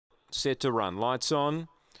set to run. Lights on.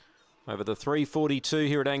 Over the 342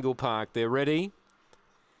 here at Angle Park. They're ready.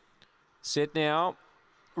 Set now.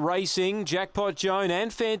 Racing, Jackpot Joan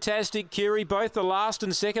and Fantastic Curie, both the last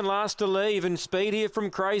and second last to leave. And speed here from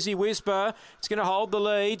Crazy Whisper. It's going to hold the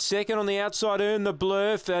lead. Second on the outside, Earn the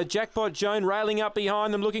Blurf. Jackpot Joan railing up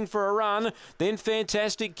behind them, looking for a run. Then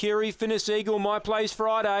Fantastic Curie, Finnis Eagle, My Place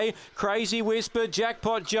Friday. Crazy Whisper,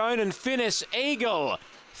 Jackpot Joan and Finnis Eagle.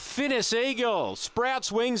 Finnis Eagle sprouts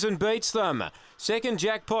wings and beats them. Second,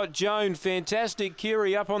 Jackpot Joan. Fantastic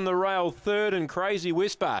Curie up on the rail. Third, and Crazy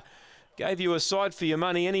Whisper gave you a sight for your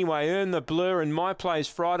money anyway. Earn the Blur and My Place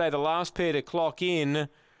Friday, the last pair to clock in.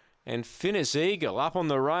 And Finnis Eagle up on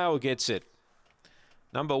the rail gets it.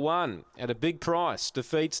 Number 1 at a big price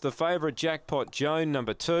defeats the favourite Jackpot Joan,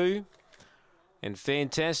 number 2. And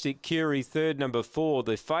Fantastic Curie, third, number 4.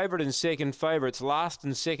 The favourite and second favourites, last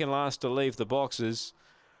and second last to leave the boxes.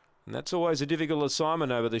 And that's always a difficult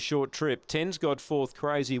assignment over the short trip. 10's got fourth,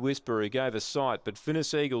 Crazy Whisper, who gave a sight, but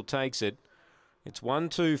Finnis Eagle takes it. It's 1,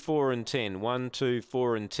 2, 4 and 10. 1, 2,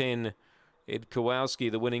 4 and 10. Ed Kowalski,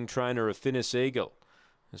 the winning trainer of Finnis Eagle,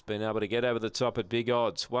 has been able to get over the top at big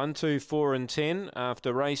odds. 1, 2, 4 and 10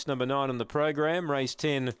 after race number 9 on the program. Race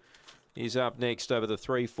 10 is up next over the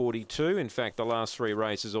 342. In fact, the last 3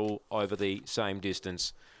 races all over the same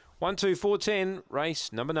distance. 1, 2, 4, 10,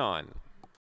 race number 9.